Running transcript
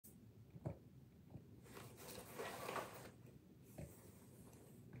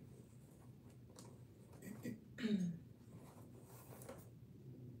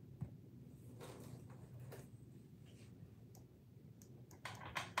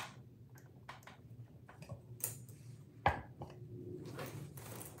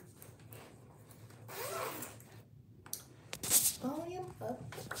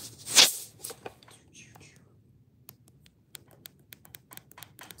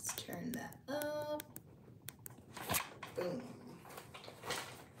Boom.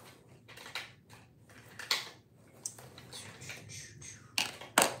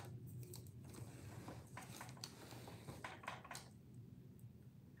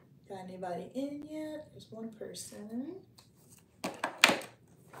 Got anybody in yet? There's one person.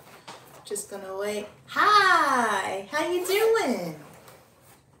 Just gonna wait. Hi, how you doing?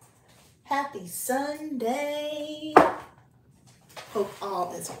 Happy Sunday. Hope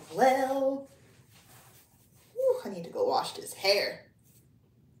all is well. Whew, I need to go wash this hair.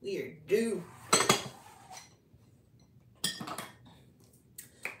 Weird do.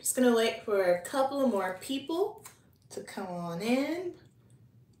 Just gonna wait for a couple of more people to come on in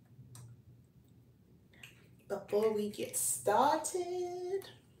before we get started.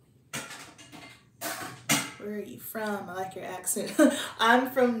 Where are you from? I like your accent. I'm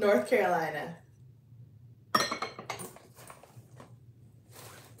from North Carolina.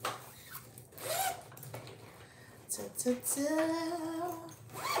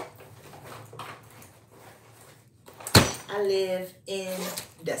 I live in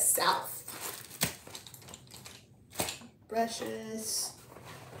the South. Brushes,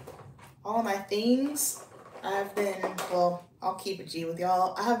 all my things. I've been, well, I'll keep it G with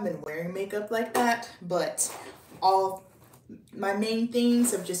y'all. I haven't been wearing makeup like that, but all my main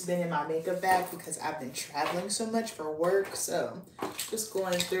things have just been in my makeup bag because I've been traveling so much for work. So just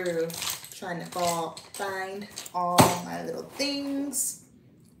going through, trying to find all my little things.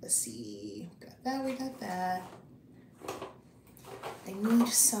 Let's see, we got that, we got that. I need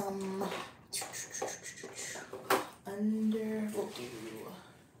some under, we'll do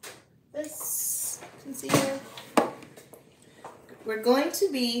this concealer. We're going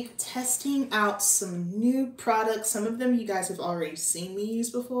to be testing out some new products. Some of them you guys have already seen me use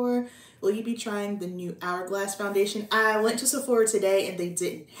before. Will you be trying the new Hourglass foundation? I went to Sephora today and they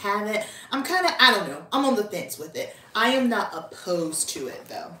didn't have it. I don't know. I'm on the fence with it. I am not opposed to it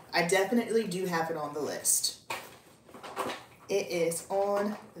though. I definitely do have it on the list. It is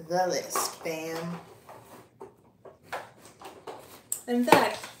on the list, fam. In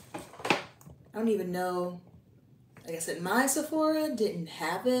fact, I don't even know. Like I said, my Sephora didn't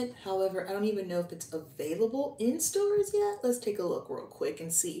have it. However, I don't even know if it's available in stores yet. Let's take a look real quick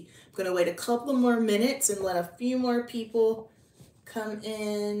and see. I'm gonna wait a couple more minutes and let a few more people come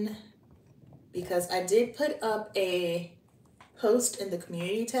in because I did put up a post in the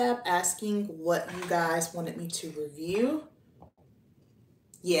community tab asking what you guys wanted me to review.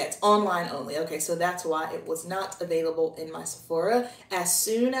 Yeah, it's online only. Okay, so that's why it was not available in my Sephora. As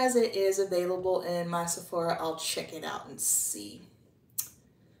soon as it is available in my Sephora, I'll check it out and see.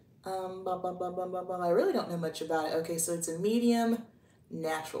 I really don't know much about it. Okay, so it's a medium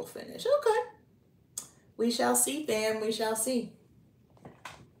natural finish. Okay. We shall see, fam. We shall see.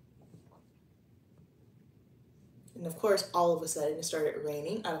 And of course, all of a sudden it started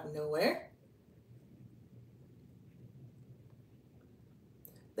raining out of nowhere.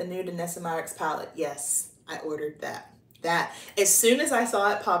 The new Danessa Myricks palette. Yes, I ordered that. As soon as I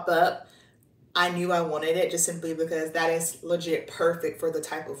saw it pop up, I knew I wanted it just simply because that is legit perfect for the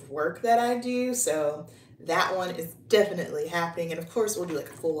type of work that I do. So that one is definitely happening. And of course, we'll do like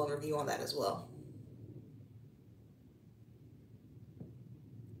a full-on review on that as well.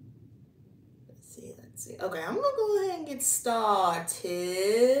 Let's see. Okay, I'm gonna go ahead and get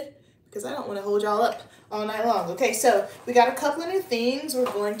started because I don't want to hold y'all up all night long. Okay, so we got a couple of new things we're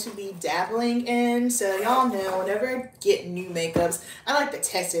going to be dabbling in. So y'all know whenever I get new makeups, I like to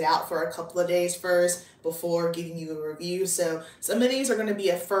test it out for a couple of days first before giving you a review. So some of these are going to be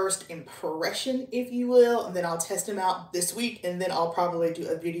a first impression, if you will, and then I'll test them out this week, and then I'll probably do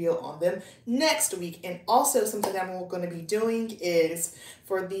a video on them next week. And also something I'm going to be doing is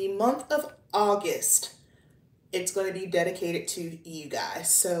for the month of August, it's going to be dedicated to you guys.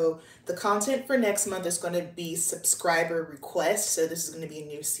 So the content for next month is going to be subscriber requests. So this is going to be a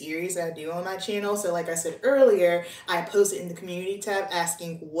new series that I do on my channel. So like I said earlier, I posted in the community tab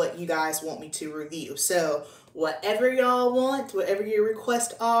asking what you guys want me to review. So whatever y'all want, whatever your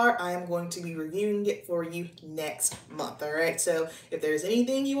requests are, I am going to be reviewing it for you next month. All right. So if there's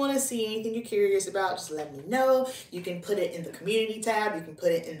anything you want to see, anything you're curious about, just let me know. You can put it in the community tab. You can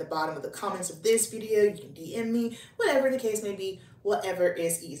put it in the bottom of the comments of this video. You can DM me, whatever the case may be, whatever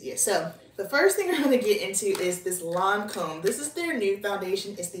is easiest. So the first thing I'm going to get into is this Lancôme. This is their new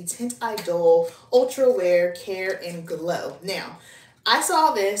foundation. It's the Teint Idole Ultra Wear Care and Glow. Now, I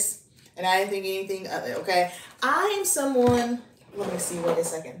saw this and I didn't think anything of it, okay? I am someone, let me see, wait a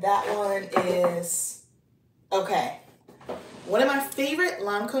second. That one is, okay. One of my favorite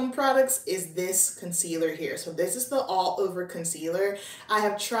Lancome products is this concealer here. So this is the all over concealer. I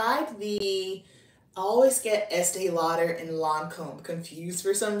have tried the I always get Estee Lauder and Lancome confused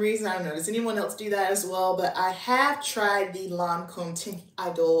for some reason. I don't know, does anyone else do that as well? But I have tried the Lancome Teint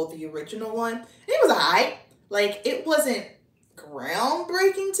Idole, the original one. And it was alright. Like, it wasn't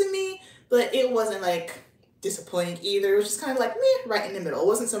groundbreaking to me, but it wasn't like disappointing either. It was just kind of like meh, right in the middle. It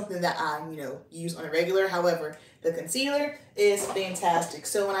wasn't something that I, use on a regular. However, the concealer is fantastic.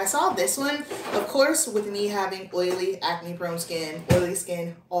 So when I saw this one, of course, with me having oily, acne-prone skin, oily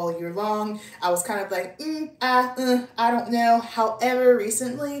skin all year long, I was kind of like, I don't know. However,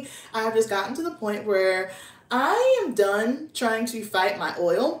 recently, I've just gotten to the point where I am done trying to fight my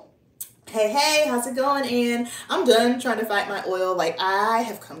oil. Hey, how's it going? And I'm done trying to fight my oil. Like, I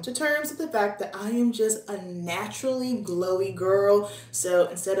have come to terms with the fact that I am just a naturally glowy girl. So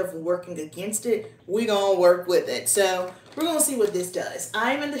instead of working against it, we're gonna work with it. So we're gonna see what this does.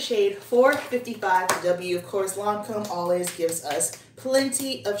 I'm in the shade 455W. Of course, Lancome always gives us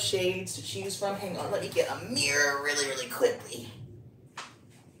plenty of shades to choose from. Hang on, let me get a mirror really quickly.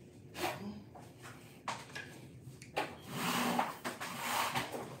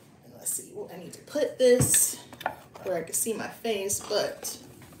 I need to put this where I can see my face, but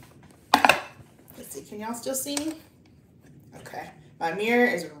let's see, can y'all still see me? Okay, my mirror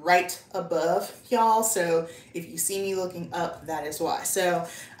is right above y'all, so if you see me looking up, that is why. So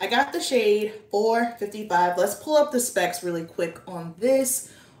I got the shade 455. Let's pull up the specs really quick on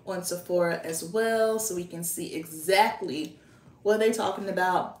this, on Sephora as well, so we can see exactly what they're talking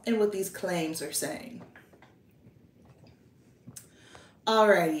about and what these claims are saying.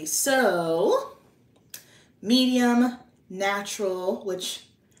 Alrighty, so medium, natural, which,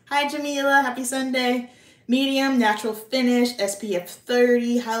 hi Jamila, happy Sunday. Medium, natural finish, SPF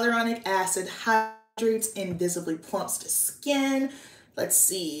 30, hyaluronic acid, hydrates and visibly plumps the skin. Let's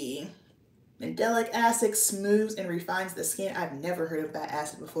see, mandelic acid smooths and refines the skin. I've never heard of that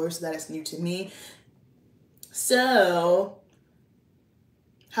acid before, so that is new to me. So,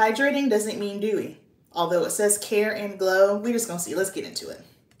 hydrating doesn't mean dewy. Although it says care and glow, we're just gonna see. Let's get into it.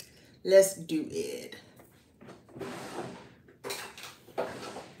 Let's do it.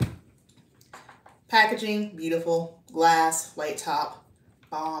 Packaging, beautiful. Glass, white top,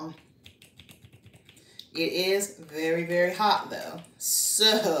 bomb. It is very hot though.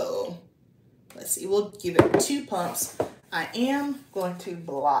 So, let's see. We'll give it 2 pumps. I am going to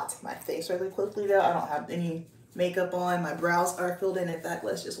blot my face really quickly though. I don't have any makeup on. My brows are filled in. In fact,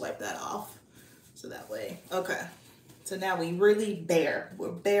 let's just wipe that off. So that way, okay. So now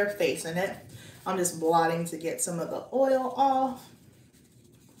we're bare facing it. I'm just blotting to get some of the oil off.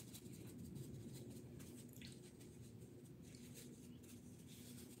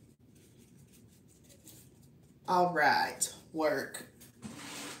 All right, work.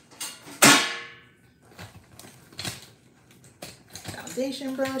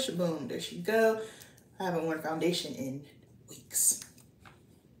 Foundation brush, boom, there she go. I haven't worn foundation in weeks.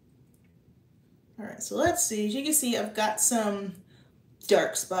 All right, so let's see. As you can see, I've got some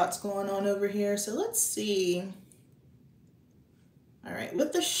dark spots going on over here. So let's see. All right,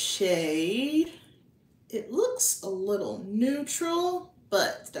 with the shade, it looks a little neutral,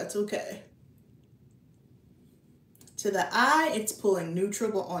 but that's okay. To the eye, it's pulling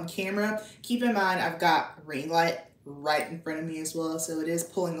neutral, but on camera, keep in mind, I've got ring light right in front of me as well. So it is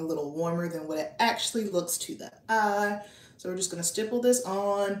pulling a little warmer than what it actually looks to the eye. So we're just gonna stipple this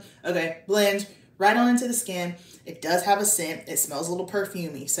on. Okay, blend right on into the skin. It does have a scent. It smells a little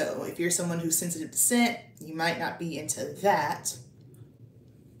perfumey. So if you're someone who's sensitive to scent, you might not be into that.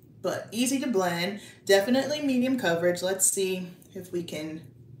 But easy to blend. Definitely medium coverage. Let's see if we can.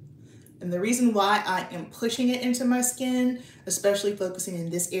 And the reason why I am pushing it into my skin, especially focusing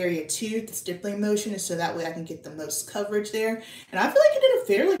in this area too, the stippling motion, is so that way I can get the most coverage there. And I feel like I did a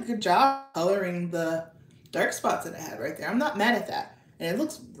fairly good job coloring the dark spots that I had right there. I'm not mad at that. And it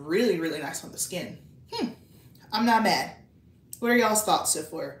looks really nice on the skin. I'm not mad. What are y'all's thoughts so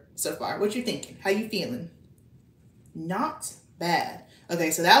far? What you thinking? How you feeling? Not bad.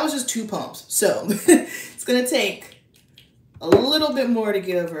 Okay, so that was just 2 pumps. So it's gonna take a little bit more to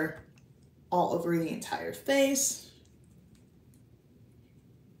get over all over the entire face.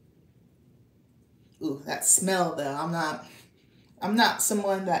 Ooh, that smell though. I'm not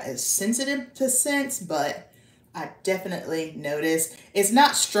someone that is sensitive to scents, but I definitely notice. It's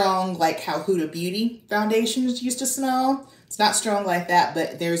not strong like how Huda Beauty foundations used to smell. It's not strong like that,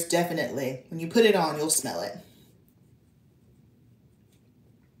 but there's definitely, when you put it on, you'll smell it.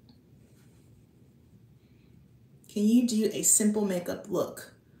 Can you do a simple makeup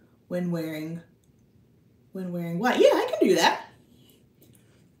look when wearing white? Yeah, I can do that.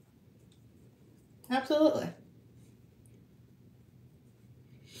 Absolutely.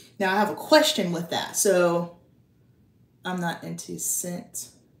 Now I have a question with that. So I'm not into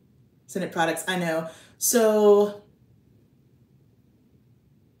scented products, I know. So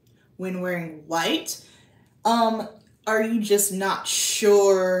when wearing white, are you just not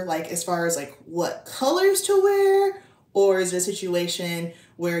sure, like, as far as like what colors to wear? Or is it a situation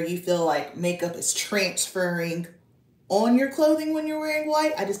where you feel like makeup is transferring on your clothing when you're wearing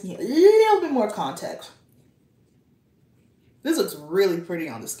white? I just need a little bit more context. This looks really pretty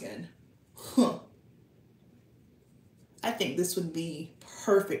on the skin. Huh. I think this would be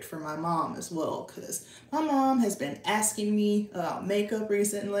perfect for my mom as well, because my mom has been asking me about makeup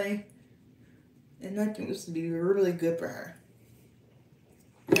recently, and I think this would be really good for her.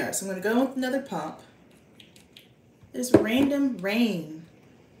 All right, so I'm gonna go with another pump. This Random Rain.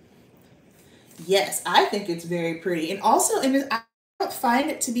 Yes, I think it's very pretty. And also, I don't find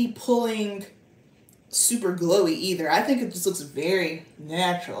it to be pulling super glowy either. I think it just looks very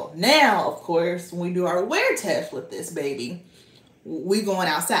natural. Now, of course, when we do our wear test with this baby, we going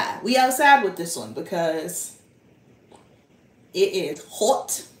outside. We outside with this one because it is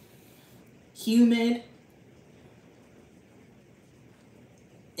hot, humid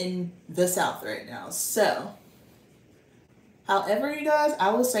in the South right now. So, however, you guys,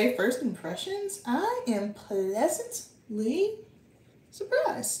 I will say first impressions, I am pleasantly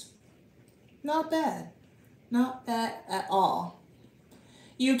surprised. Not bad. Not bad at all.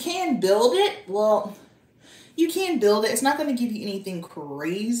 You can build it. Well, you can build it. It's not going to give you anything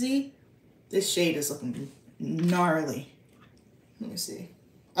crazy. This shade is looking gnarly. Let me see.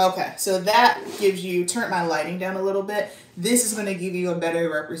 Okay, so that gives you, turn my lighting down a little bit. This is going to give you a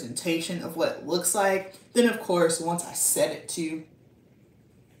better representation of what it looks like. Then, of course, once I set it to,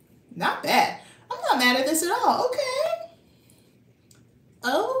 not bad. I'm not mad at this at all. Okay.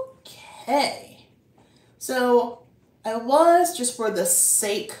 So I was, just for the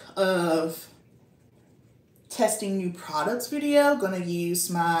sake of testing new products video, gonna use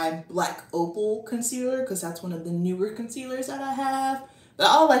my Black Opal concealer because that's one of the newer concealers that I have. But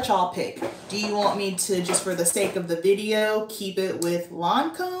I'll let y'all pick. Do you want me to, just for the sake of the video, keep it with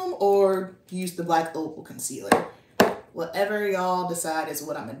Lancome or use the Black Opal concealer? Whatever y'all decide is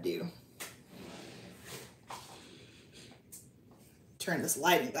what I'm gonna do. Turn this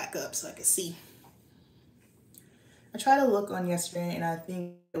lighting back up so I can see. I tried to look on yesterday and I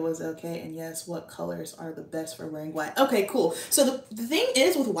think it was okay. And yes, what colors are the best for wearing white? Okay, cool. So the thing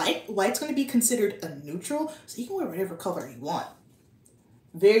is with white's going to be considered a neutral. So you can wear whatever color you want.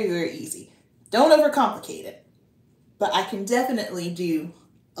 Very, very easy. Don't overcomplicate it. But I can definitely do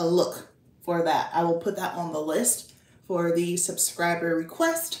a look for that. I will put that on the list for the subscriber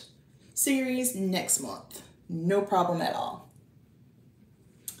request series next month. No problem at all.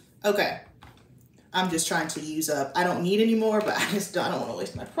 Okay. I'm just trying to use up. I don't need any more, but I don't want to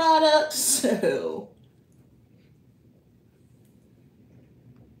waste my product. So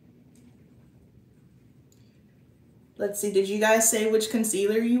let's see. Did you guys say which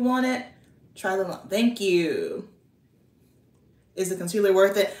concealer you wanted? Try them on. Thank you. Is the concealer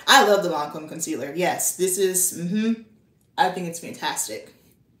worth it? I love the Lancome concealer. Yes, this is, I think it's fantastic.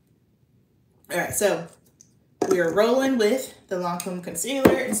 All right, so we are rolling with the Lancome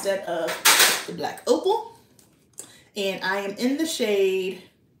concealer instead of the Black Opal. And I am in the shade,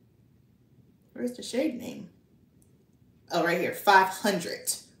 where's the shade name? Oh, right here,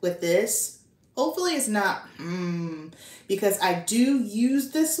 500 with this. Hopefully it's not, because I do use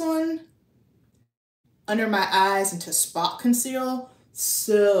this one under my eyes and to spot conceal.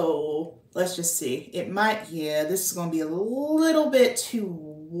 So let's just see. It might, yeah, this is gonna be a little bit too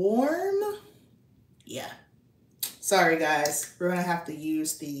warm. Yeah. Sorry guys, we're gonna have to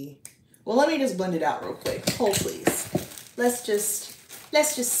use the, well, let me just blend it out real quick. Hold please. Let's just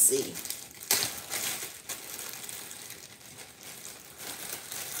see.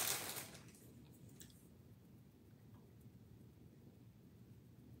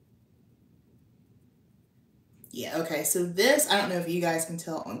 Yeah, okay, so this, I don't know if you guys can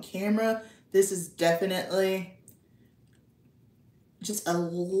tell on camera, this is definitely just a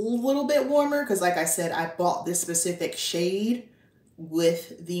little bit warmer because like I said, I bought this specific shade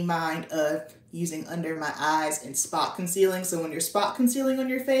with the mind of using under my eyes and spot concealing. So when you're spot concealing on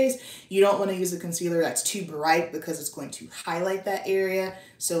your face, you don't want to use a concealer that's too bright because it's going to highlight that area.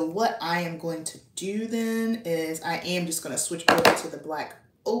 So what I am going to do then is I am just going to switch over to the Black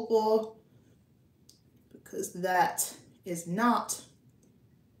Opal because that is not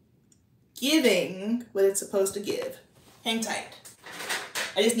giving what it's supposed to give. Hang tight.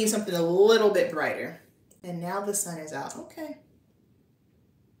 I just need something a little bit brighter. And now the sun is out. Okay.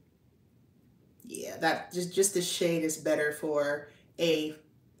 Yeah, that just this shade is better for a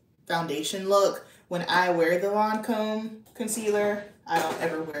foundation look. When I wear the Lancome concealer, I don't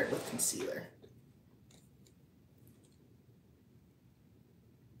ever wear it with concealer.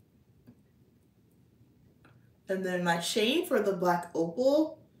 And then my shade for the Black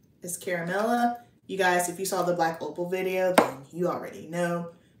Opal is Caramella. You guys, if you saw the Black Opal video, then you already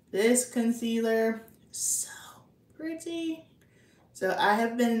know this concealer is so pretty. So I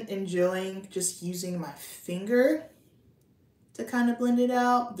have been enjoying just using my finger to kind of blend it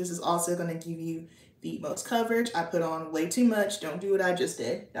out. This is also going to give you the most coverage. I put on way too much. Don't do what I just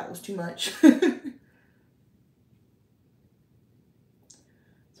did. That was too much.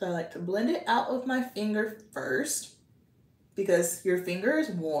 So I like to blend it out with my finger first because your finger is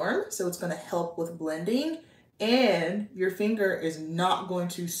warm, so it's going to help with blending, and your finger is not going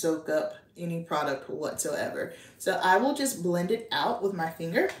to soak up any product whatsoever. So I will just blend it out with my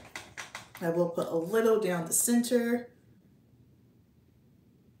finger. I will put a little down the center.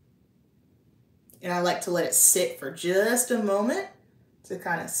 And I like to let it sit for just a moment to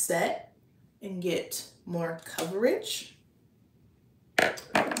kind of set and get more coverage.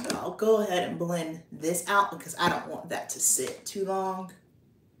 So I'll go ahead and blend this out because I don't want that to sit too long.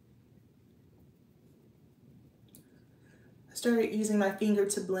 I started using my finger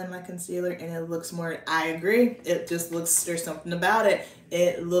to blend my concealer and it looks more, I agree, it just looks, there's something about it.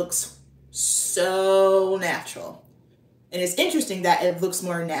 It looks so natural. And it's interesting that it looks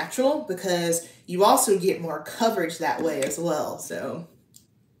more natural because you also get more coverage that way as well. So,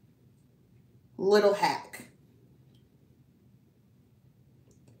 little hack.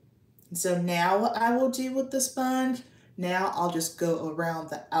 And so now what I will do with the sponge, now I'll just go around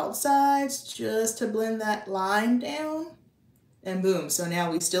the outsides just to blend that line down. And boom, so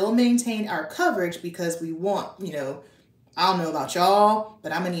now we still maintain our coverage because we want, you know, I don't know about y'all,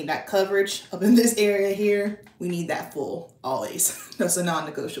 but I'm gonna need that coverage up in this area here. We need that full, always. That's a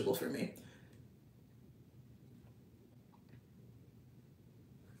non-negotiable for me.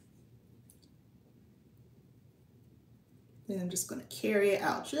 And I'm just gonna carry it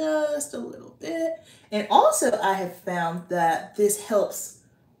out just a little bit. And also I have found that this helps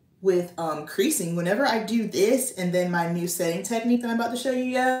with creasing. Whenever I do this and then my new setting technique that I'm about to show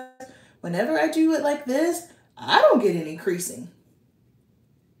you guys, whenever I do it like this, I don't get any creasing.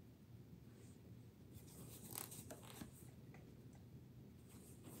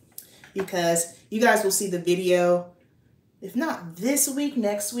 Because you guys will see the video, if not this week,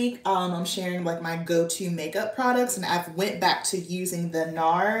 next week, I'm sharing like my go-to makeup products, and I've went back to using the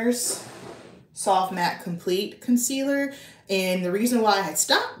NARS Soft Matte Complete Concealer. And the reason why I had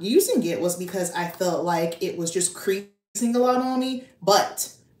stopped using it was because I felt like it was just creasing a lot on me,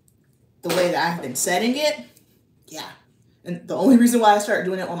 but the way that I've been setting it, yeah. And the only reason why I started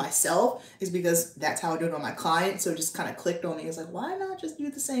doing it on myself is because that's how I do it on my clients. So it just kind of clicked on me. It's like, why not just do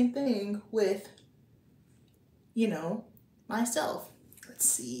the same thing with, you know, myself? Let's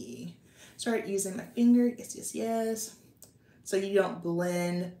see. Start using my finger. Yes, yes, yes. So you don't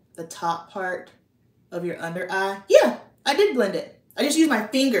blend the top part of your under eye. Yeah, I did blend it. I just used my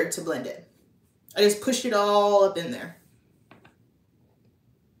finger to blend it. I just pushed it all up in there.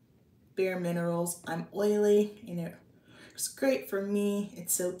 Bare Minerals. I'm oily and it's great for me.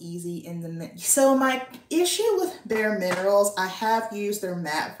 It's so easy in the so my issue with Bare Minerals, I have used their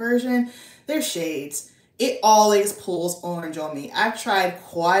matte version, their shades. It always pulls orange on me. I've tried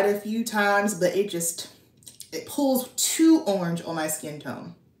quite a few times, but it pulls too orange on my skin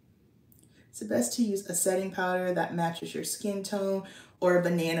tone. It's best to use a setting powder that matches your skin tone or a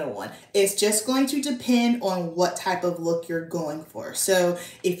banana one. It's just going to depend on what type of look you're going for. So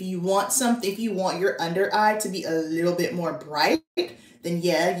if you want your under eye to be a little bit more bright, then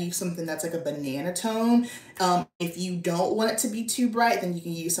yeah, use something that's like a banana tone. If you don't want it to be too bright, then you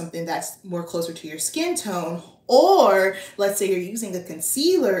can use something that's more closer to your skin tone. Or let's say you're using a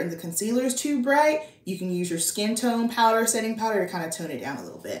concealer and the concealer is too bright, you can use your skin tone powder, setting powder to kind of tone it down a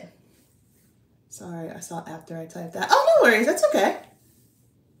little bit. Sorry, I saw after I typed that. Oh, no worries, that's okay.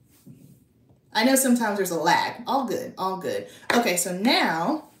 I know sometimes there's a lag. All good, all good. Okay, so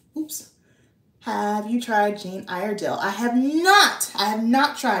now, oops. Have you tried Jane Iredale? I have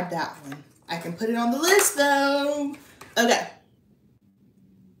not tried that one. I can put it on the list though. Okay.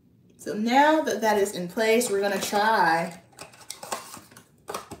 So now that that is in place, we're gonna try.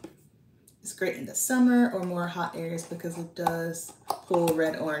 It's great in the summer or more hot areas because it does pull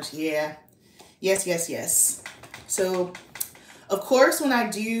red orange. Yeah. Yes, yes, yes. So, Of course, when I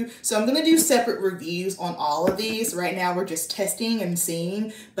do, so I'm going to do separate reviews on all of these. Right now, we're just testing and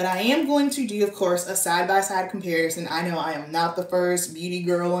seeing, but I am going to do, of course, a side-by-side comparison. I know I am not the first beauty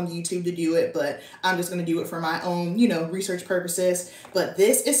girl on YouTube to do it, but I'm just going to do it for my own, you know, research purposes. But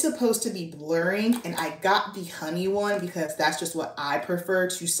this is supposed to be blurring, and I got the honey one because that's just what I prefer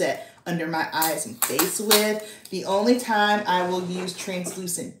to set under my eyes and face with. The only time I will use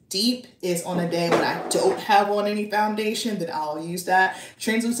translucent deep is on a day when I don't have on any foundation, then I'll use that.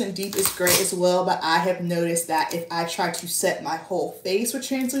 Translucent deep is great as well, but I have noticed that if I try to set my whole face with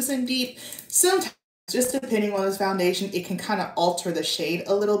translucent deep, sometimes, just depending on this foundation, it can kind of alter the shade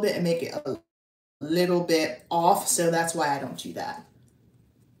a little bit and make it a little bit off, so that's why I don't do that.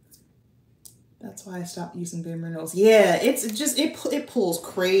 That's why I stopped using Bare Minerals. Yeah, it's just, it pulls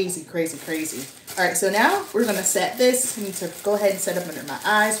crazy, crazy, crazy. All right, so now we're gonna set this. I need to go ahead and set up under my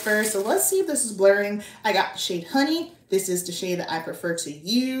eyes first. So let's see if this is blurring. I got the shade Honey. This is the shade that I prefer to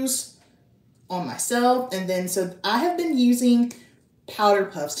use on myself. And then, so I have been using powder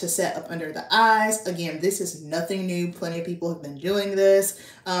puffs to set up under the eyes. Again, this is nothing new. Plenty of people have been doing this.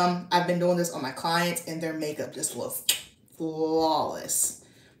 I've been doing this on my clients and their makeup just looks flawless.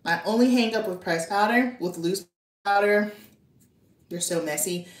 My only hang up with pressed powder, with loose powder, they're so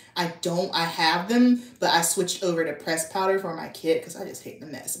messy. I have them, but I switched over to pressed powder for my kit because I just hate the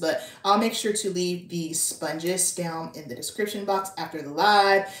mess. But I'll make sure to leave the sponges down in the description box after the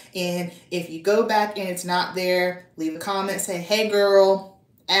live. And if you go back and it's not there, leave a comment, say, hey girl,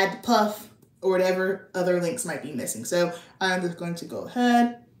 add the puff, or whatever other links might be missing. So I'm just going to go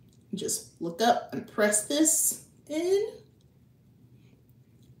ahead and just look up and press this in.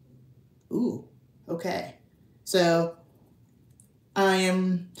 Ooh, okay. So I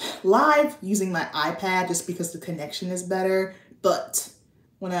am live using my iPad just because the connection is better, but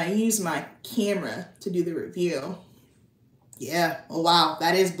when I use my camera to do the review, yeah, oh wow,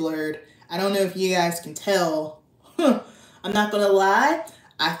 that is blurred. I don't know if you guys can tell. I'm not gonna lie,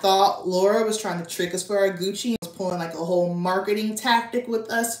 I thought Laura was trying to trick us for our Gucci and was pulling like a whole marketing tactic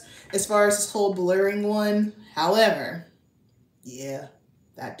with us as far as this whole blurring one. However, yeah.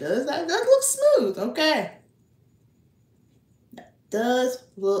 That does look smooth. Okay. That does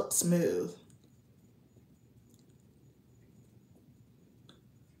look smooth.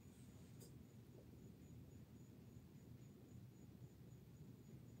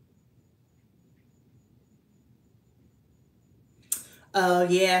 Oh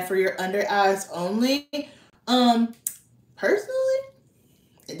yeah, for your under eyes only. Personally,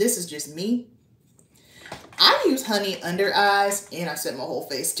 and this is just me, I use honey under eyes and I set my whole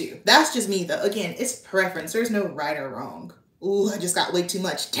face too. That's just me though. Again, it's preference. There's no right or wrong. Ooh, I just got way too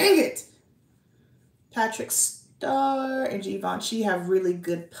much. Dang it. Patrick Star and Givenchy have really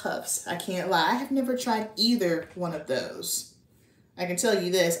good puffs. I can't lie. I have never tried either one of those. I can tell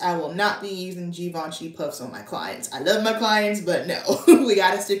you this, I will not be using Givenchy puffs on my clients. I love my clients, but no. We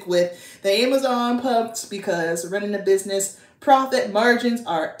gotta stick with the Amazon puffs because running a business, profit margins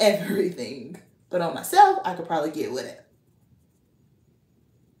are everything. But on myself, I could probably get with it.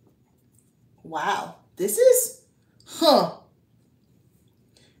 Wow, this is,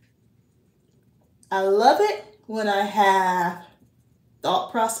 I love it when I have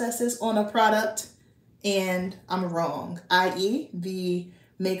thought processes on a product and I'm wrong. I.e. the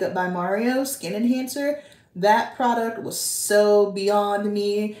Makeup by Mario Skin Enhancer. That product was so beyond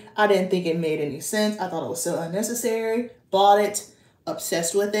me. I didn't think it made any sense. I thought it was so unnecessary. Bought it,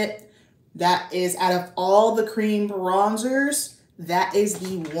 obsessed with it. That is, out of all the cream bronzers, that is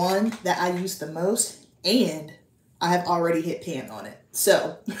the one that I use the most, and I have already hit pan on it.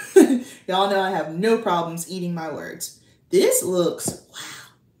 So, y'all know I have no problems eating my words. This looks,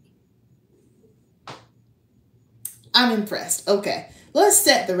 wow. I'm impressed. Okay, let's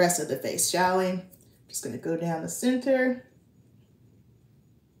set the rest of the face, shall we? Just gonna go down the center.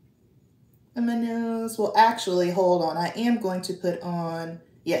 And my nose, well actually, hold on. I am going to put on,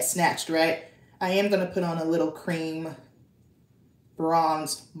 yes, snatched, right? I am going to put on a little cream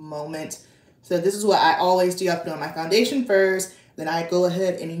bronze moment. So this is what I always do. I put on my foundation first, then I go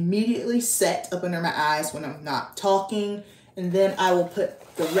ahead and immediately set up under my eyes when I'm not talking. And then I will put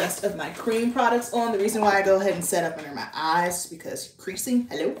the rest of my cream products on. The reason why I go ahead and set up under my eyes is because creasing,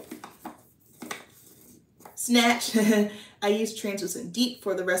 hello, snatch. I use translucent deep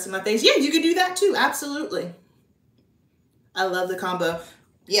for the rest of my face. Yeah, you could do that too, absolutely. I love the combo.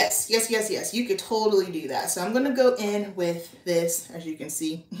 Yes, yes, yes, yes. You could totally do that. So I'm going to go in with this, as you can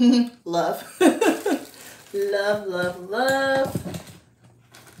see. Love. Love, love, love.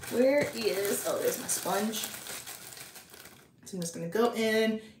 Where is, oh, there's my sponge. So I'm just going to go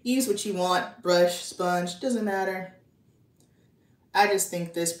in, use what you want, brush, sponge, doesn't matter. I just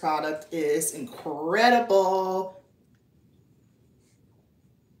think this product is incredible.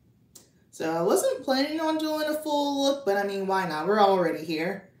 So I wasn't planning on doing a full look, but I mean, why not? We're already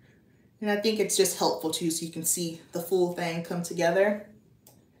here. And I think it's just helpful too, so you can see the full thing come together.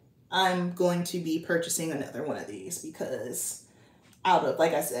 I'm going to be purchasing another one of these because out of,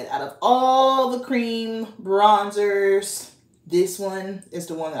 like I said, out of all the cream bronzers, this one is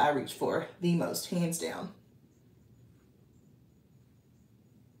the one that I reach for the most, hands down.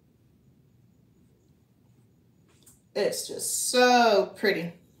 It's just so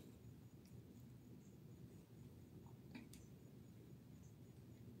pretty.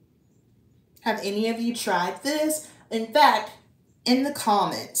 Have any of you tried this? In fact, in the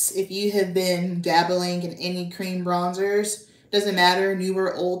comments, if you have been dabbling in any cream bronzers, doesn't matter, new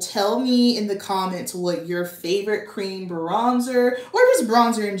or old, tell me in the comments what your favorite cream bronzer, or just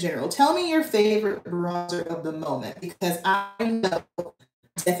bronzer in general, tell me your favorite bronzer of the moment, because I know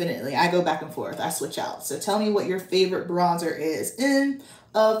definitely I go back and forth, I switch out. So tell me what your favorite bronzer is in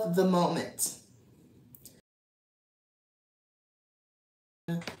of the moment.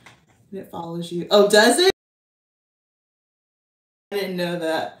 It follows you. Oh, does it? I didn't know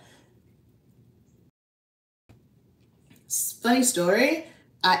that. Funny story,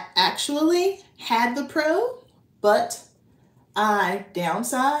 I actually had the Pro, but I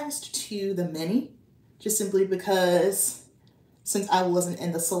downsized to the Mini just simply because since I wasn't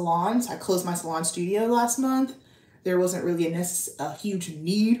in the salons, I closed my salon studio last month. There wasn't really a huge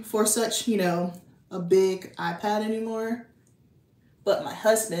need for such, you know, a big iPad anymore. But my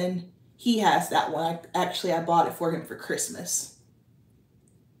husband, he has that one. I bought it for him for Christmas.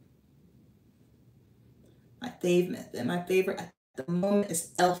 My favorite at the moment is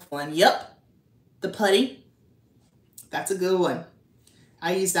e.l.f. one. Yep, the putty. That's a good one.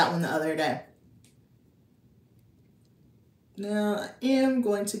 I used that one the other day. Now I am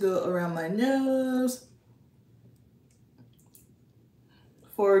going to go around my nose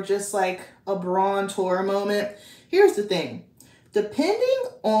for just like a bronzer moment. Here's the thing. Depending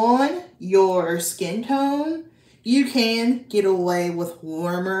on your skin tone, you can get away with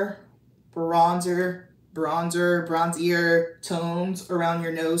warmer bronzier tones around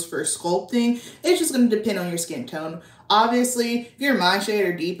your nose for sculpting. It's just going to depend on your skin tone. Obviously, if you're my shade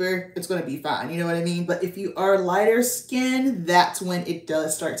or deeper, it's going to be fine. You know what I mean? But if you are lighter skin, that's when it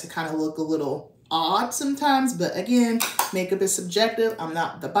does start to kind of look a little odd sometimes. But again, makeup is subjective. I'm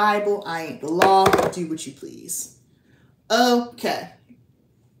not the Bible. I ain't the law. Do what you please. Okay.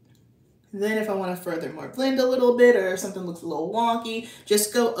 Then if I want to furthermore blend a little bit or if something looks a little wonky,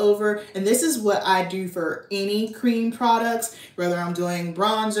 just go over, and this is what I do for any cream products, whether I'm doing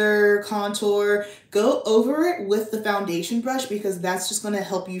bronzer, contour, go over it with the foundation brush because that's just going to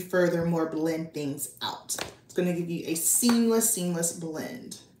help you furthermore blend things out. It's going to give you a seamless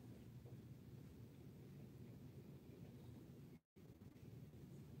blend.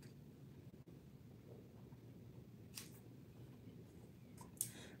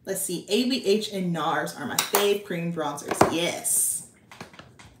 Let's see, ABH and NARS are my fave cream bronzers. Yes.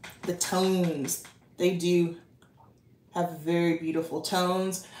 The tones, they do have very beautiful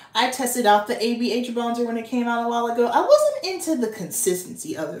tones. I tested out the ABH bronzer when it came out a while ago. I wasn't into the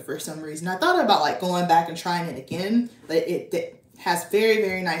consistency of it for some reason. I thought about like going back and trying it again, but it has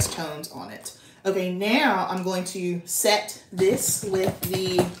very nice tones on it. Okay, now I'm going to set this with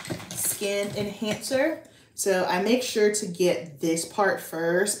the Skin Enhancer. So I make sure to get this part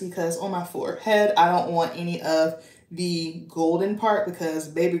first because on my forehead, I don't want any of the golden part because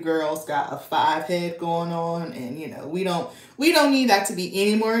baby girl's got a 5 head going on, and you know, we don't need that to be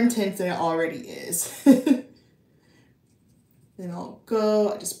any more intense than it already is. Then I'll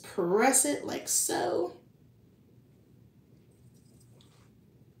go, I just press it like so.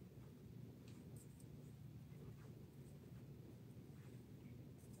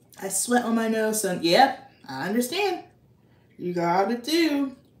 I sweat on my nose, so yep. I understand. You gotta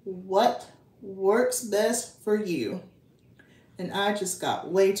do what works best for you. And I just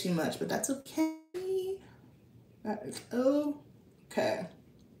got way too much, but that's okay. That is okay.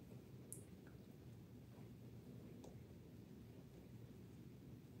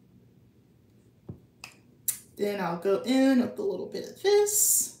 Then I'll go in with a little bit of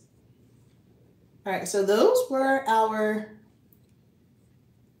this. All right, so those were our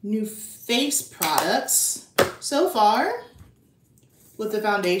new face products. So far, with the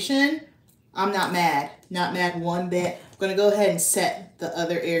foundation, I'm not mad. Not mad one bit. I'm gonna go ahead and set the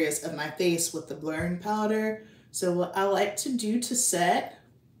other areas of my face with the blurring powder. So what I like to do to set,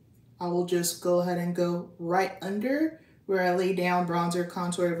 I will just go ahead and go right under where I lay down bronzer,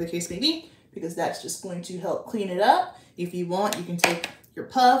 contour, whatever the case may be, because that's just going to help clean it up. If you want, you can take your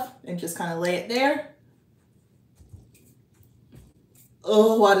puff and just kind of lay it there.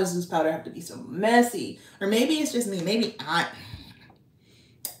 Oh, why does this powder have to be so messy? Or maybe it's just me. Maybe I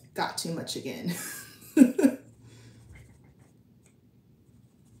got too much again.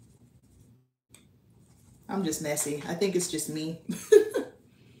 I'm just messy. I think it's just me.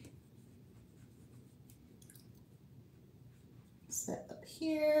 Set up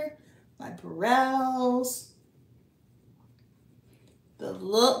here, my brows. The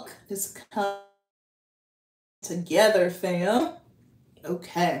look is coming together, fam.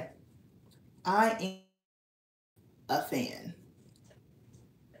 Okay, I am a fan.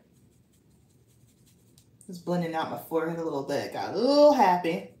 Just blending out my forehead a little bit. Got a little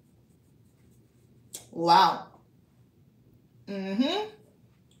happy. Wow. I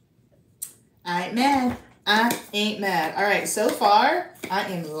ain't mad. I ain't mad. All right, so far, I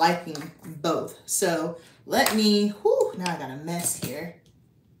am liking both. So let me, whew, now I got a mess here.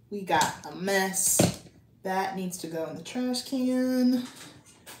 We got a mess. That needs to go in the trash can.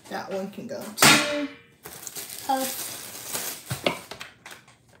 That one can go too.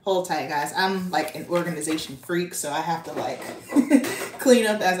 Hold tight, guys. I'm like an organization freak, so I have to like clean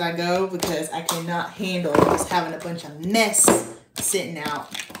up as I go because I cannot handle just having a bunch of mess sitting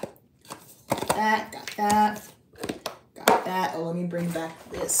out. That, got that, got that. Oh, let me bring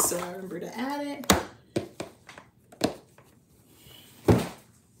back this so I remember to add it.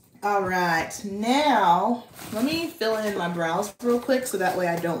 All right, now let me fill in my brows real quick so that way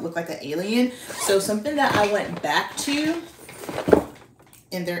I don't look like an alien. So something that I went back to,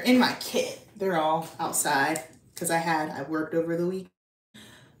 and they're in my kit. They're all outside because I worked over the week.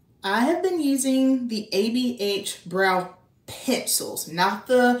 I have been using the ABH brow pencils, not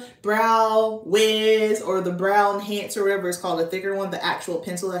the brow wiz or the brow enhance or whatever it's called, the thicker one, the actual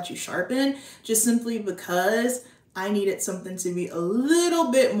pencil that you sharpen, just simply because I needed something to be a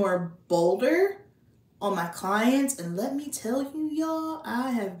little bit more bolder on my clients. And let me tell you, y'all,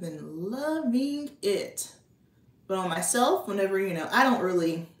 I have been loving it. But on myself, whenever, you know, I don't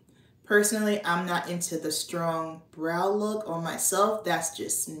really, personally, I'm not into the strong brow look on myself. That's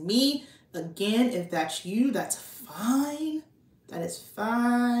just me. Again, if that's you, that's fine. That is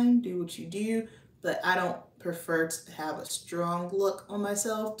fine. Do what you do. But I don't prefer to have a strong look on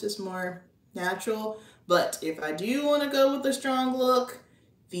myself, just more natural. But if I do want to go with a strong look,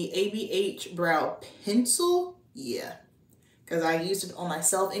 the ABH brow pencil, yeah. Because I used it on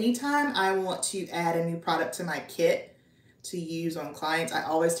myself. Anytime I want to add a new product to my kit to use on clients, I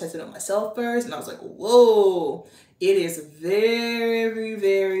always test it on myself first. And I was like, whoa, it is very,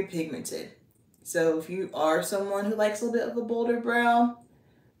 very pigmented. So if you are someone who likes a little bit of a bolder brow,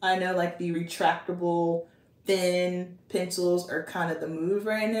 I know like the retractable thin pencils are kind of the move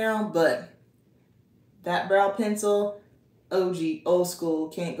right now, but that brow pencil, OG, old school,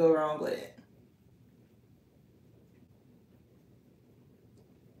 can't go wrong with it.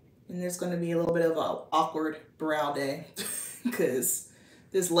 And there's going to be a little bit of an awkward brow day because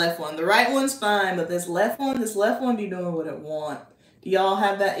this left one, the right one's fine, but this left one be doing what it want. Do y'all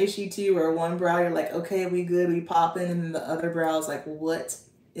have that issue too, where one brow you're like, okay, we good, we popping, and then the other brow is like, what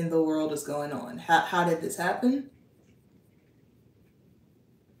in the world is going on? How did this happen?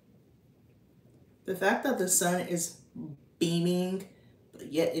 The fact that the sun is beaming,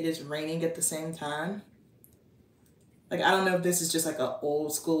 but yet it is raining at the same time. Like, I don't know if this is just like an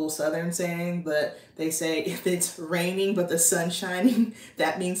old school Southern saying, but they say if it's raining but the sun's shining,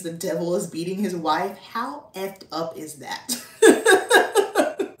 that means the devil is beating his wife. How effed up is that?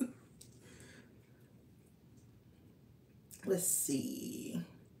 Let's see.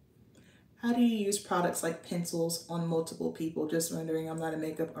 How do you use products like pencils on multiple people? Just wondering, I'm not a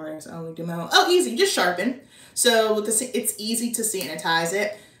makeup artist, I only do my own. Oh, easy, just sharpen. So with this, it's easy to sanitize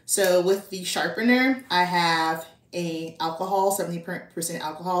it. So with the sharpener, I have a alcohol, 70%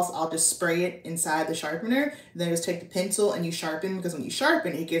 alcohol, so I'll just spray it inside the sharpener, then just take the pencil and you sharpen, because when you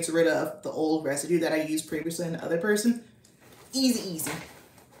sharpen, it gets rid of the old residue that I used previously in the other person. Easy, easy.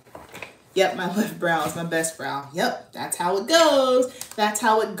 Yep, my left brow is my best brow. Yep, that's how it goes. That's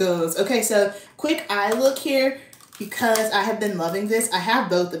how it goes. Okay, so quick eye look here, because I have been loving this. I have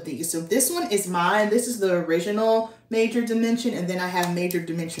both of these. So this one is mine. This is the original Major Dimension, and then I have Major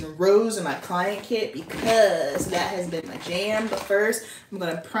Dimension Rose in my client kit because that has been my jam. But first, I'm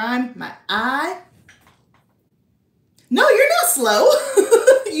gonna prime my eye. No, you're not slow.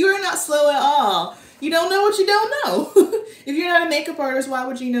 You are not slow at all. You don't know what you don't know. If you're not a makeup artist, why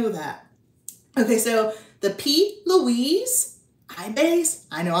would you know that? Okay, so the P. Louise eye base.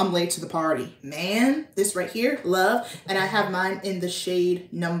 I know I'm late to the party. Man, this right here, love. And I have mine in the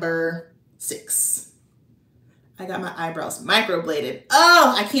shade number 6. I got my eyebrows microbladed.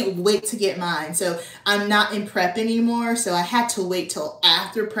 Oh, I can't wait to get mine. So I'm not in prep anymore. So I had to wait till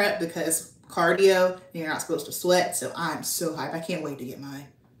after prep because cardio, you're not supposed to sweat. So I'm so hyped. I can't wait to get mine.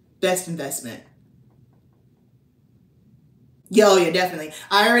 Best investment. Yo, yeah, definitely.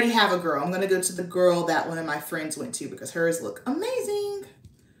 I already have a girl. I'm going to go to the girl that one of my friends went to because hers look amazing.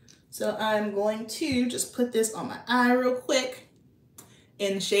 So I'm going to just put this on my eye real quick.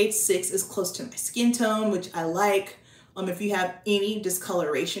 And shade 6 is close to my skin tone, which I like. If you have any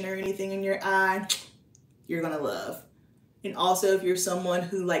discoloration or anything in your eye, you're gonna love. And also if you're someone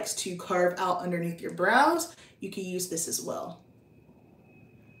who likes to carve out underneath your brows, you can use this as well.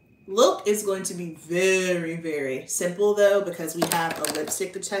 Look is going to be very, very simple though, because we have a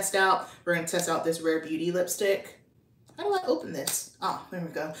lipstick to test out. We're gonna test out this Rare Beauty lipstick. How do I open this? Oh, there we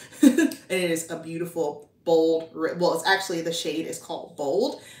go. And it is a beautiful bold, well, it's actually, the shade is called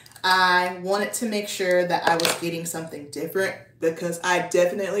Bold. I wanted to make sure that I was getting something different because I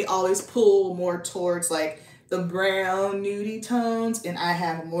definitely always pull more towards like the brown nudie tones, and I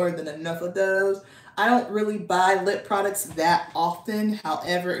have more than enough of those. I don't really buy lip products that often.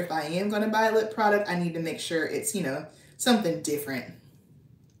 However, if I am going to buy a lip product, I need to make sure it's, you know, something different.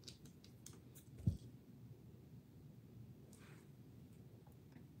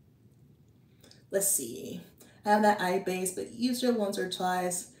 Let's see. I have that eye base, but used it once or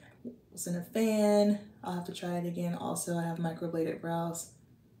twice. Wasn't a fan. I'll have to try it again. Also, I have microbladed brows.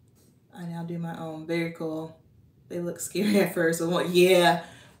 I now do my own. Very cool. They look scary at first. Yeah.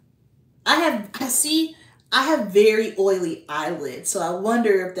 I have very oily eyelids, so I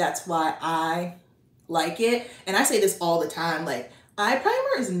wonder if that's why I like it. And I say this all the time, like, eye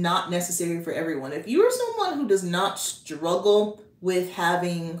primer is not necessary for everyone. If you are someone who does not struggle with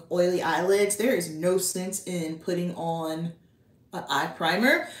having oily eyelids, there is no sense in putting on an eye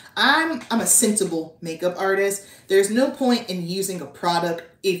primer. I'm a sensible makeup artist. There's no point in using a product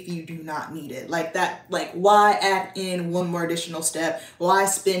if you do not need it. Like that, like why add in one more additional step? Why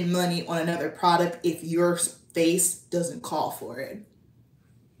spend money on another product if your face doesn't call for it?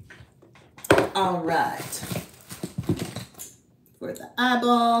 All right. For the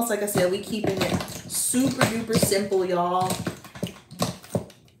eyeballs, like I said, we keeping it super duper simple, y'all.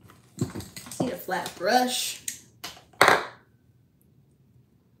 Need a flat brush.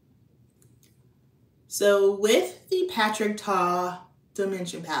 So with the Patrick Ta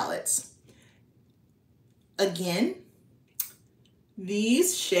Dimension palettes, again,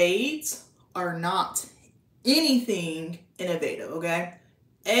 these shades are not anything innovative, okay?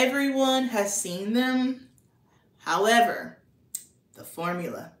 Everyone has seen them. However, the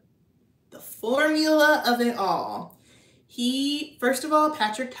formula of it all. First of all,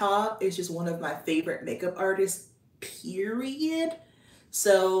 Patrick Ta is just one of my favorite makeup artists, period.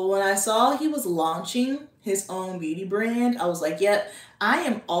 So when I saw he was launching his own beauty brand, I was like, yep, I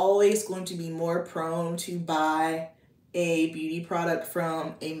am always going to be more prone to buy a beauty product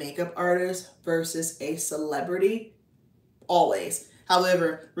from a makeup artist versus a celebrity. Always.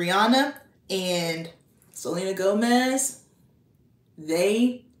 However, Rihanna and Selena Gomez,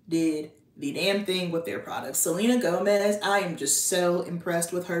 they did the damn thing with their products. Selena Gomez, I am just so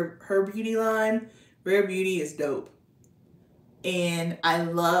impressed with her beauty line. Rare Beauty is dope. And I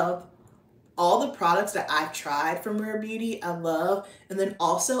love all the products that I've tried from Rare Beauty. I love. And then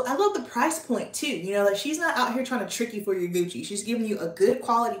also, I love the price point too. You know, like she's not out here trying to trick you for your Gucci. She's giving you a good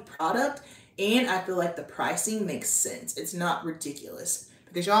quality product. And I feel like the pricing makes sense. It's not ridiculous.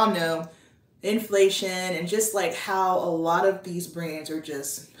 Because y'all know inflation and just like how a lot of these brands are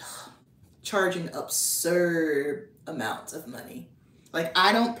just charging absurd amounts of money. Like,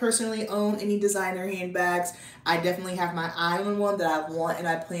 I don't personally own any designer handbags. I definitely have my eye on one that I want, and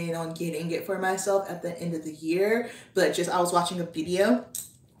I plan on getting it for myself at the end of the year. But just, I was watching a video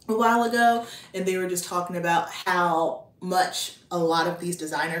a while ago, and they were just talking about how much a lot of these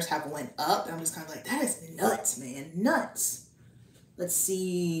designers have went up. And I'm just kind of like, that is nuts, man, nuts. Let's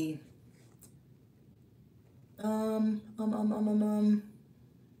see.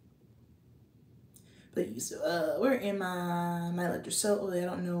 But where am I? My lips are so oily. I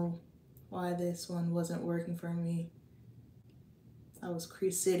don't know why this one wasn't working for me. That was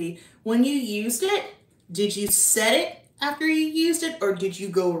Crease City. When you used it, did you set it after you used it, or did you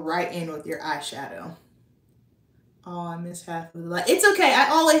go right in with your eyeshadow? Oh, I missed half of the light. It's okay. I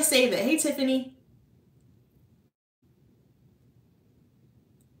always save it. Hey, Tiffany.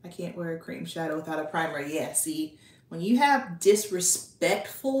 I can't wear a cream shadow without a primer. Yeah, see, when you have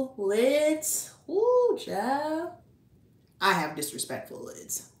disrespectful lids, ooh, child. I have disrespectful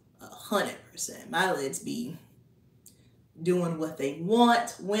lids, 100%. My lids be doing what they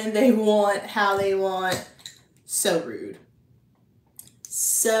want, when they want, how they want. So rude.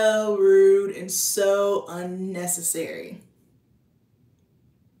 So rude and so unnecessary.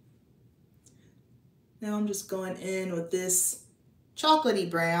 Now I'm just going in with this chocolatey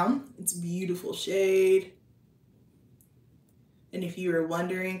brown. It's a beautiful shade. And if you were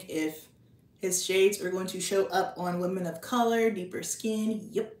wondering if his shades are going to show up on women of color, deeper skin,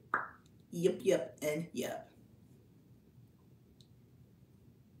 yep, and yep.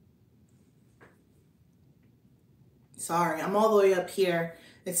 Sorry, I'm all the way up here.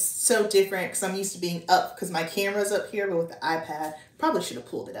 It's so different because I'm used to being up because my camera's up here, but with the iPad, probably should have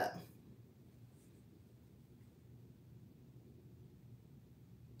pulled it up.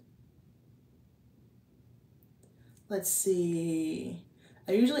 Let's see.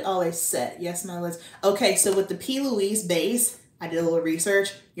 I usually always set. Yes, my lids. Okay, so with the P. Louise base, I did a little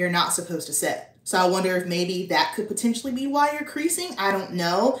research. You're not supposed to set. So I wonder if maybe that could potentially be why you're creasing. I don't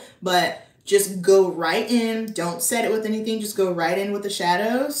know, but just go right in. Don't set it with anything. Just go right in with the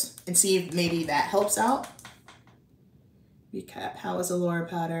shadows and see if maybe that helps out. Recap. How was the Laura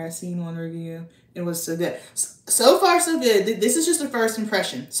powder? I seen one review. It was so good. So far, so good. This is just a first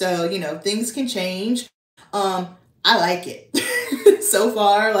impression. So, you know, things can change. I like it. So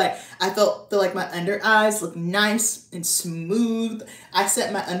far, like I feel like my under eyes look nice and smooth. I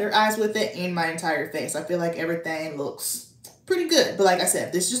set my under eyes with it and my entire face. I feel like everything looks pretty good. But like I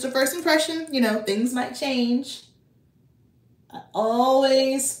said, this is just a first impression. You know, things might change. I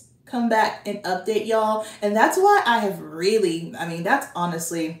always come back and update y'all. And that's why I have really, I mean, that's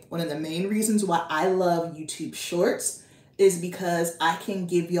honestly one of the main reasons why I love YouTube Shorts, is because I can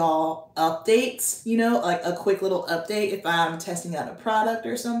give y'all updates, you know, like a quick little update if I'm testing out a product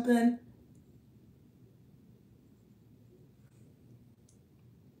or something.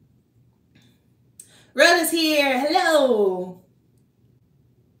 Rhoda's here. Hello.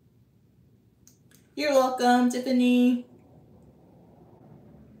 You're welcome, Tiffany.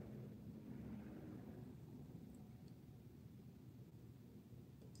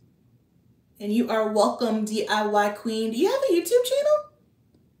 And you are welcome, DIY Queen. Do you have a YouTube channel?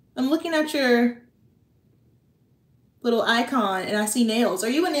 I'm looking at your little icon and I see nails. Are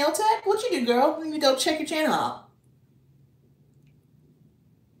you a nail tech? What you do, girl? Let me go check your channel out.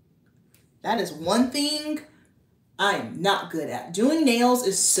 That is one thing I am not good at. Doing nails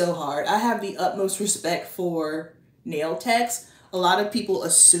is so hard. I have the utmost respect for nail techs. A lot of people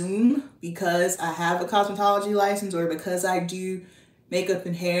assume because I have a cosmetology license or because I do makeup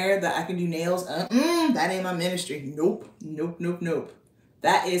and hair that I can do nails. That ain't my ministry. Nope.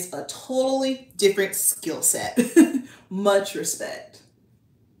 That is a totally different skill set. Much respect.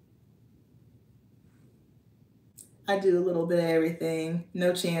 I do a little bit of everything.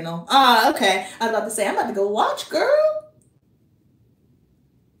 No channel. Okay. I was about to say, I'm about to go watch, girl.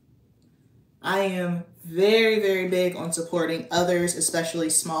 I am very, very big on supporting others, especially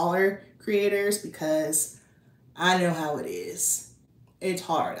smaller creators, because I know how it is. It's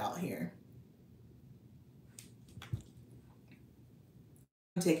hard out here.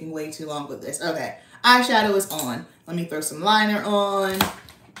 I'm taking way too long with this. Okay, eyeshadow is on. Let me throw some liner on.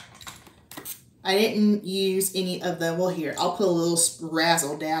 I didn't use any of the, well here, I'll put a little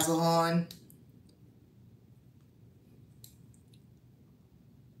razzle dazzle on.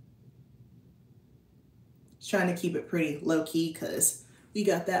 Just trying to keep it pretty low key because we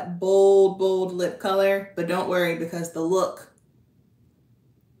got that bold lip color, but don't worry because the look,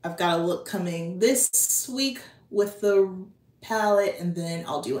 I've got a look coming this week with the palette, and then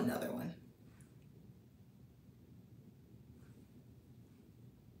I'll do another one.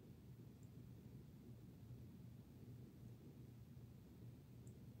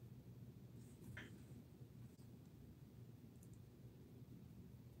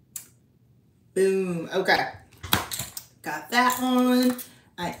 Boom. Okay. Got that on.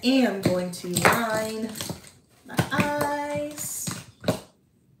 I am going to line my eyes.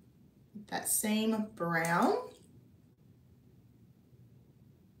 That same brown.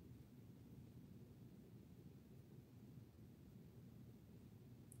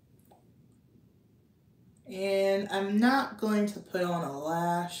 And I'm not going to put on a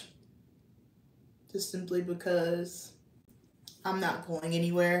lash, just simply because I'm not going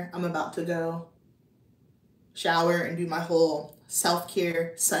anywhere. I'm about to go shower and do my whole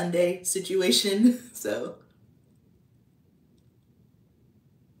self-care Sunday situation. So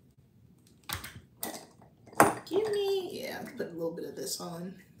put a little bit of this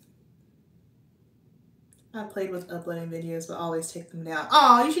on. I played with uploading videos, but always take them down.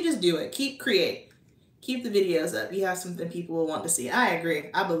 Oh, you should just do it. Keep the videos up. You have something people will want to see. I agree.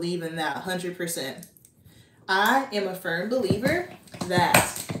 I believe in that 100%. I am a firm believer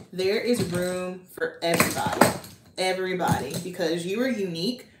that there is room for everybody. Everybody, because you are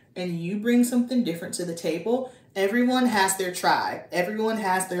unique and you bring something different to the table. Everyone has their tribe. Everyone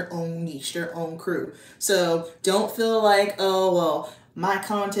has their own niche, their own crew. So don't feel like, oh, well, my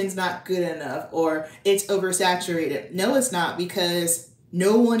content's not good enough or it's oversaturated. No, it's not, because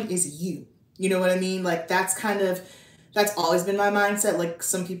no one is you. You know what I mean? Like, that's always been my mindset. Like,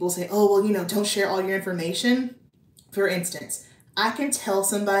 some people say, oh, well, you know, don't share all your information. For instance, I can tell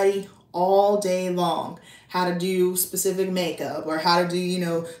somebody all day long how to do specific makeup or how to do, you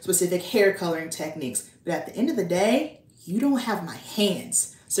know, specific hair coloring techniques. But at the end of the day, you don't have my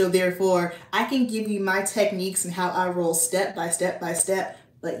hands. So therefore, I can give you my techniques and how I roll step by step by step,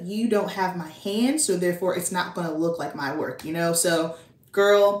 but you don't have my hands. So therefore, it's not going to look like my work, you know? So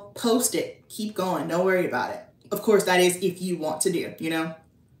girl, post it. Keep going. Don't worry about it. Of course, that is if you want to do, you know?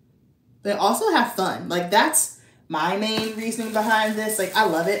 But also have fun. Like, that's my main reasoning behind this. Like, I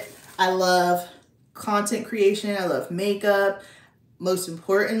love it. I love content creation. I love makeup. Most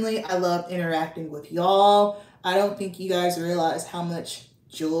importantly, I love interacting with y'all. I don't think you guys realize how much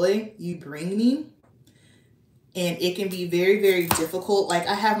joy you bring me. And it can be very, very difficult. Like,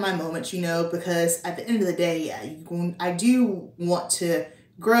 I have my moments, you know, because at the end of the day, yeah, I do want to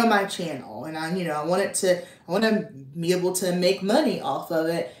grow my channel, and I want to be able to make money off of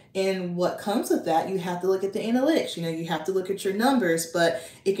it. And what comes with that, you have to look at the analytics, you know, you have to look at your numbers, but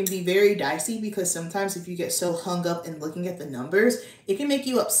it can be very dicey because sometimes if you get so hung up in looking at the numbers, it can make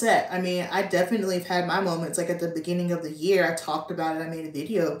you upset. I mean, I definitely have had my moments. Like, at the beginning of the year, I talked about it. I made a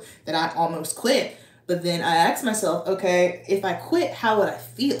video that I almost quit. But then I asked myself, okay, if I quit, how would I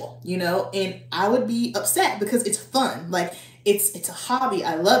feel? You know, and I would be upset because it's fun. Like, it's a hobby.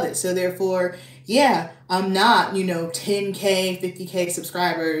 I love it. So therefore, yeah, I'm not, you know, 10K, 50K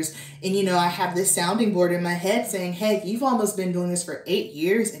subscribers. And, you know, I have this sounding board in my head saying, hey, you've almost been doing this for 8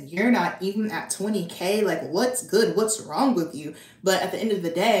 years and you're not even at 20K. Like, what's good? What's wrong with you? But at the end of the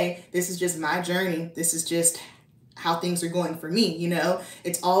day, this is just my journey. This is just how things are going for me. You know,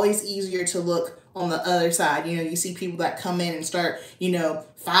 it's always easier to look on the other side. You know, you see people that come in and start, you know,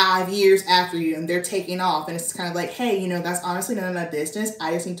 5 years after you and they're taking off, and it's kind of like, hey, you know, that's honestly none of my business.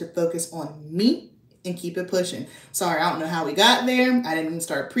 I just need to focus on me and keep it pushing. Sorry, I don't know how we got there. I didn't even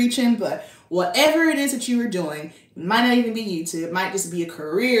start preaching, but whatever it is that you are doing, it might not even be YouTube. It might just be a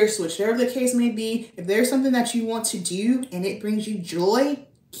career switch, whatever the case may be. If there's something that you want to do and it brings you joy,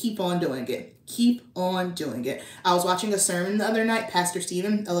 keep on doing it. Keep on doing it. I was watching a sermon the other night, Pastor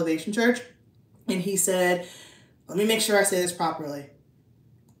Stephen, Elevation Church, and he said, let me make sure I say this properly.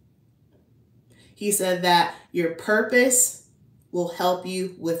 He said that your purpose will help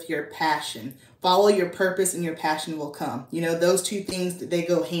you with your passion. Follow your purpose and your passion will come. You know, those two things, they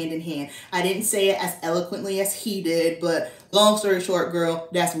go hand in hand. I didn't say it as eloquently as he did, but long story short, girl,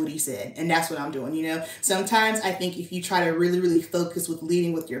 that's what he said. And that's what I'm doing, you know. Sometimes I think if you try to really, really focus with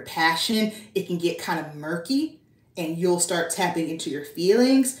leading with your passion, it can get kind of murky and you'll start tapping into your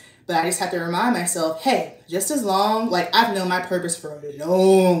feelings. But I just have to remind myself, hey, just as long, like, I've known my purpose for a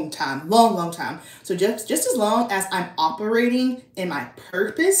long time, long time. So just as long as I'm operating in my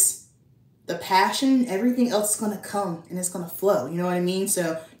purpose, the passion, everything else is going to come and it's going to flow. You know what I mean?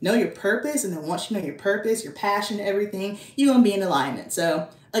 So know your purpose. And then once you know your purpose, your passion, everything, you're going to be in alignment. So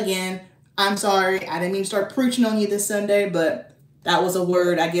again, I'm sorry. I didn't mean to start preaching on you this Sunday, but that was a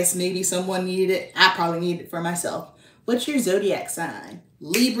word. I guess maybe someone needed it. I probably needed it for myself. What's your zodiac sign?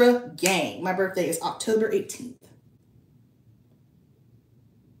 Libra gang. My birthday is October 18th.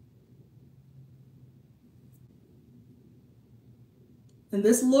 And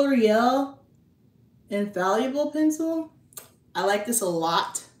this L'Oreal Infallible pencil, I like this a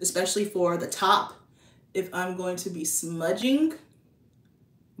lot, especially for the top if I'm going to be smudging.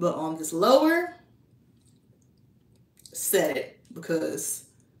 But on this lower, set it because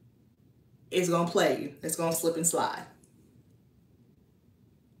it's going to play you. It's going to slip and slide.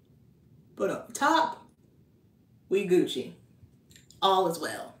 But up top, we Gucci. All is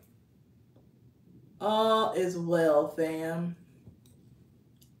well. All is well, fam.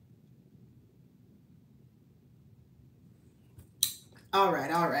 All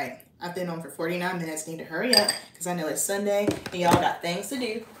right. I've been on for 49 minutes. Need to hurry up because I know it's Sunday and y'all got things to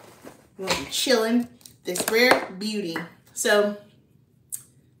do. We're going to be chilling. This Rare Beauty. So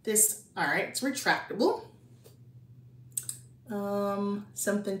this, all right, it's retractable.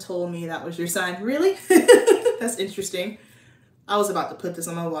 Something told me that was your sign. Really? That's interesting. I was about to put this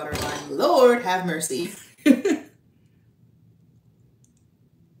on my waterline. Lord have mercy.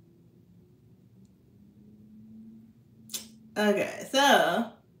 Okay,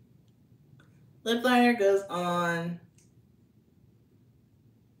 so lip liner goes on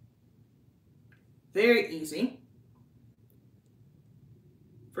Very easy.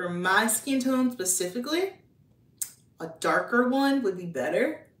 For my skin tone specifically, a darker one would be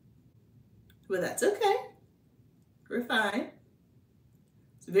better, but that's okay. We're fine.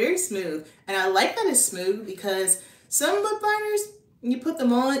 It's very smooth. And I like that it's smooth because some lip liners, you put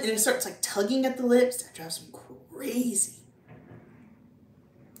them on and it starts like tugging at the lips. That drives me crazy.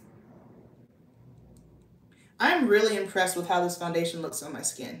 I'm really impressed with how this foundation looks on my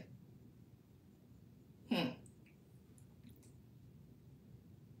skin.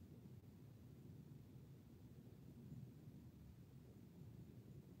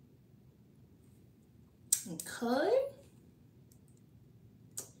 Okay.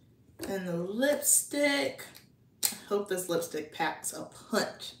 And the lipstick. I hope this lipstick packs a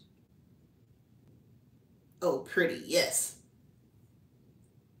punch. Oh, pretty, yes.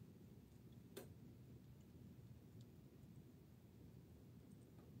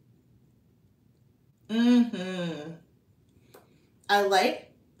 I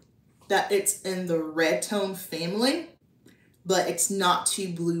like that it's in the red tone family, but it's not too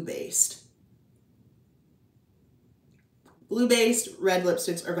blue based. Blue based red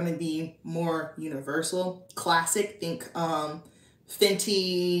lipsticks are going to be more universal, classic. Think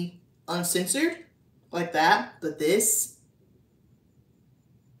Fenty Uncensored, like that. But this,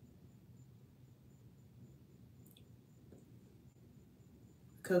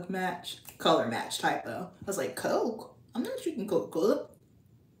 Coke match, color match typo. I was like, Coke? I'm not drinking Coca-Cola.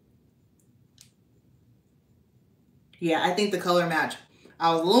 Yeah, I think the color match,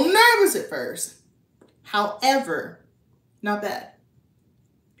 I was a little nervous at first. However, not bad.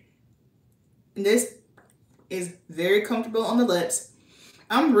 And this is very comfortable on the lips.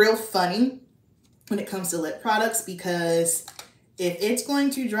 I'm real funny when it comes to lip products because if it's going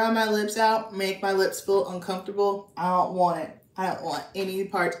to dry my lips out, make my lips feel uncomfortable, I don't want it. I don't want any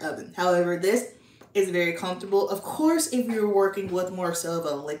part of it. However, this is very comfortable. Of course, if you're working with more so of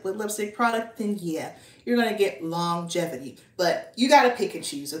a liquid lipstick product, then yeah, you're gonna get longevity. But you gotta pick and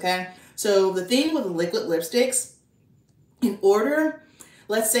choose, okay? So the thing with liquid lipsticks, in order,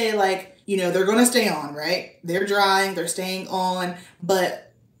 let's say like, you know, they're gonna stay on, right? They're drying, they're staying on,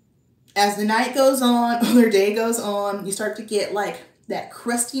 but as the night goes on or their day goes on, you start to get like that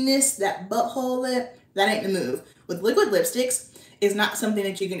crustiness, that butthole lip. That ain't the move. With liquid lipsticks, it's not something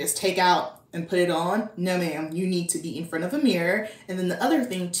that you can just take out and put it on. No, ma'am. You need to be in front of a mirror. And then the other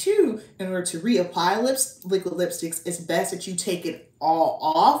thing too, in order to reapply liquid lipsticks, it's best that you take it all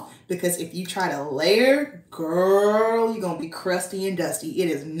off, because if you try to layer, girl, you're gonna be crusty and dusty. It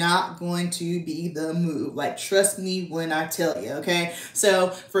is not going to be the move. Like, trust me when I tell you, okay?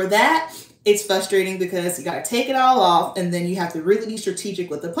 So for that, it's frustrating because you gotta take it all off and then you have to really be strategic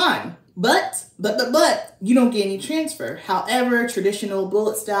with applying. But you don't get any transfer. However, traditional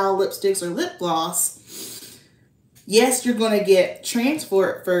bullet style lipsticks or lip gloss, yes, you're gonna get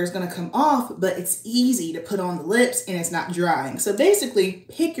transfer is gonna come off, but it's easy to put on the lips and it's not drying. So basically,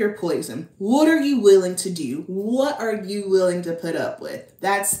 pick your poison. What are you willing to do? What are you willing to put up with?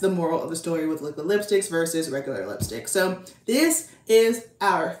 That's the moral of the story with liquid lipsticks versus regular lipstick. So this is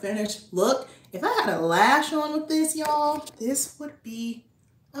our finished look. If I had a lash on with this, y'all, this would be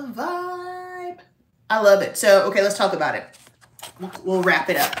a vibe. I love it. So, okay, let's talk about it. We'll wrap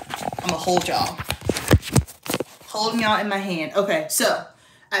it up. I'm gonna hold y'all. Holding y'all in my hand. Okay, so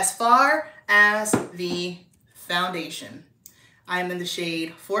as far as the foundation, I'm in the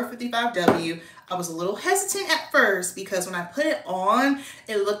shade 455W. I was a little hesitant at first because when I put it on,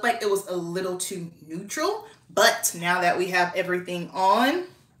 it looked like it was a little too neutral. But now that we have everything on,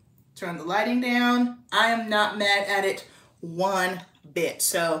 turn the lighting down, I am not mad at it one bit.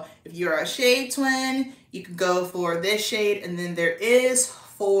 So if you're a shade twin, you can go for this shade, and then there is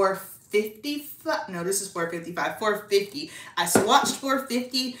 455. No, this is 455. 450. I swatched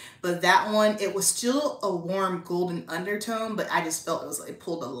 450, but that one, it was still a warm golden undertone, but I just felt it was like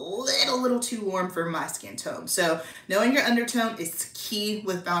pulled a little too warm for my skin tone. So knowing your undertone is key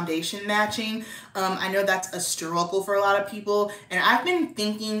with foundation matching. I know that's a struggle for a lot of people, and I've been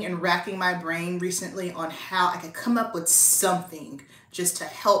thinking and racking my brain recently on how I could come up with something just to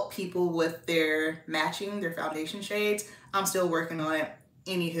help people with their matching, their foundation shades. I'm still working on it.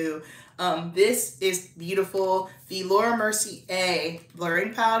 Anywho, this is beautiful. The Laura Mercier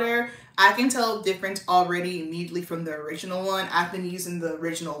blurring powder, I can tell the difference already immediately from the original one. I've been using the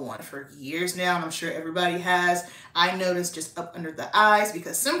original one for years now, and I'm sure everybody has. I noticed just up under the eyes,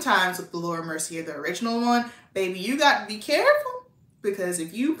 because sometimes with the Laura Mercier, the original one, baby, you got to be careful, because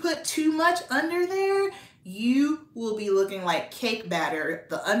if you put too much under there, you will be looking like cake batter.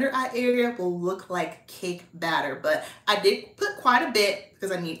 The under eye area will look like cake batter. But I did put quite a bit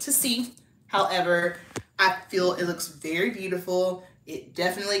because I need to see However, I feel it looks very beautiful. It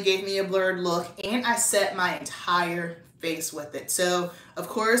definitely gave me a blurred look, and I set my entire face with it. So of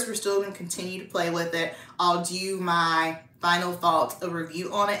course we're still going to continue to play with it. I'll do my final thoughts, a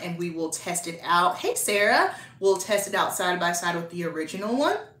review on it, and we will test it out. Hey Sarah, we'll test it out side by side with the original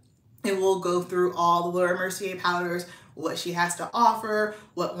one, and we'll go through all the Laura Mercier powders, what she has to offer,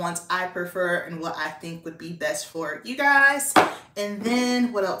 what ones I prefer, and what I think would be best for you guys. And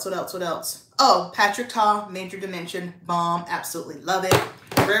then what else? Oh, Patrick Ta Major Dimension Balm, absolutely love it.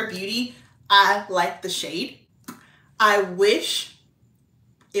 Rare Beauty, I like the shade. I wish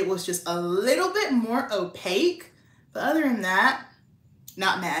it was just a little bit more opaque, but other than that,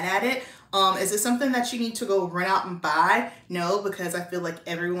 not mad at it. Is it something that you need to go run out and buy? No, because I feel like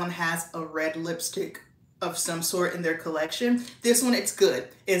everyone has a red lipstick of some sort in their collection. This one, it's good.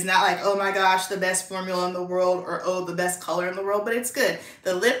 It's not like, oh my gosh, the best formula in the world, or oh, the best color in the world, but it's good.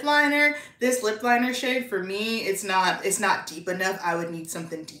 The lip liner, this lip liner shade, for me, it's not deep enough. I would need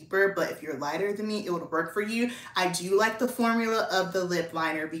something deeper, but if you're lighter than me, it would work for you. I do like the formula of the lip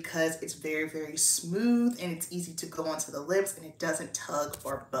liner because it's very, very smooth and it's easy to go onto the lips and it doesn't tug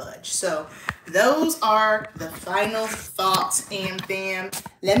or budge. So those are the final thoughts, and bam.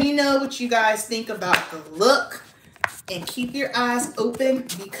 Let me know what you guys think about the look, and keep your eyes open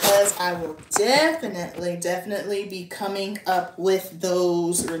because I will definitely be coming up with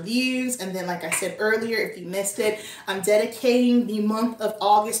those reviews. And then, like I said earlier, if you missed it, I'm dedicating the month of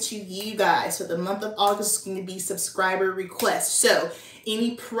August to you guys. So the month of August is going to be subscriber requests. So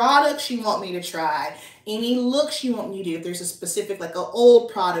any products you want me to try, any looks you want me to do, if there's a specific, like an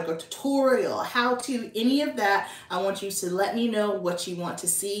old product or tutorial, how to, any of that, I want you to let me know what you want to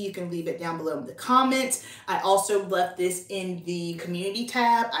see. You can leave it down below in the comments. I also left this in the community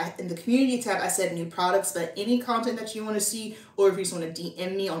tab. In the community tab, I said new products, but any content that you want to see, or if you just want to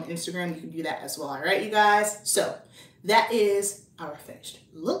DM me on Instagram, you can do that as well. All right, you guys? So that is our finished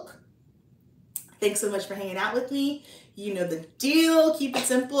look. Thanks so much for hanging out with me. You know the deal. Keep it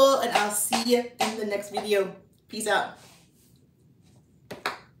simple, and I'll see you in the next video. Peace out.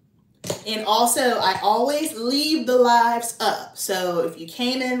 And also, I always leave the lives up. So if you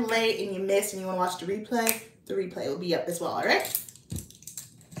came in late and you missed and you want to watch the replay will be up as well, all right?